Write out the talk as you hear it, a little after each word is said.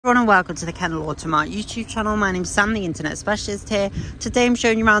Everyone and welcome to the Kendal Automart YouTube channel. My name's Sam, the internet specialist here. Today I'm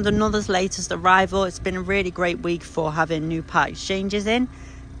showing you around another's latest arrival. It's been a really great week for having new part exchanges in.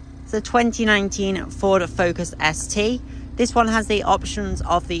 It's the 2019 Ford Focus ST. This one has the options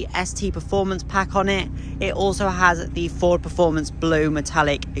of the ST Performance Pack on it. It also has the Ford Performance Blue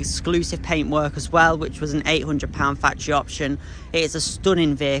Metallic exclusive paintwork as well, which was an £800 factory option. It is a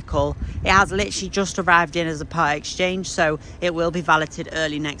stunning vehicle. It has literally just arrived in as a part exchange, so it will be valeted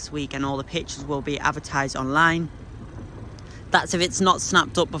early next week and all the pictures will be advertised online. That's if it's not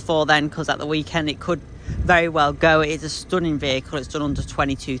snapped up before then, because at the weekend it could very well go. It is a stunning vehicle. It's done under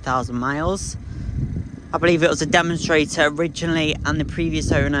 22,000 miles. I believe it was a demonstrator originally, and the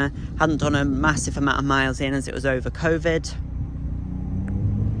previous owner hadn't done a massive amount of miles in as it was over COVID.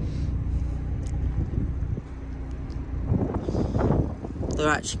 They're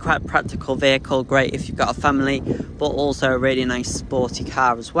actually quite a practical vehicle, great if you've got a family, but also a really nice sporty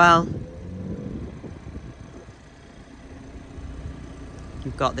car as well.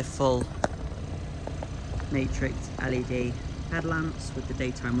 You've got the full matrix LED headlamps with the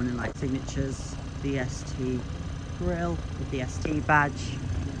daytime running light signatures. The ST grille with the ST badge.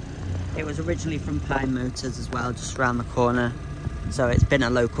 It was originally from Pine Motors as well, just around the corner, so it's been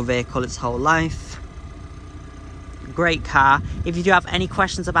a local vehicle its whole life. Great car. If you do have any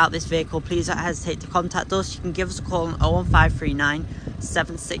questions about this vehicle, please don't hesitate to contact us. You can give us a call on 01539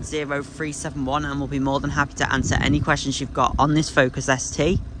 760 371 and we'll be more than happy to answer any questions you've got on this Focus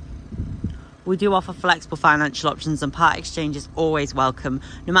ST. We do offer flexible financial options, and part exchange is always welcome.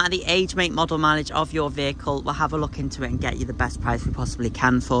 No matter the age, make, model, mileage of your vehicle, we'll have a look into it and get you the best price we possibly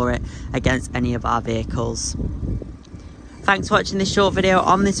can for it against any of our vehicles. Thanks for watching this short video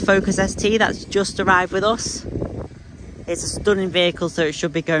on this Focus ST that's just arrived with us. It's a stunning vehicle, so it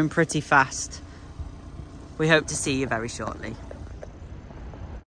should be going pretty fast. We hope to see you very shortly.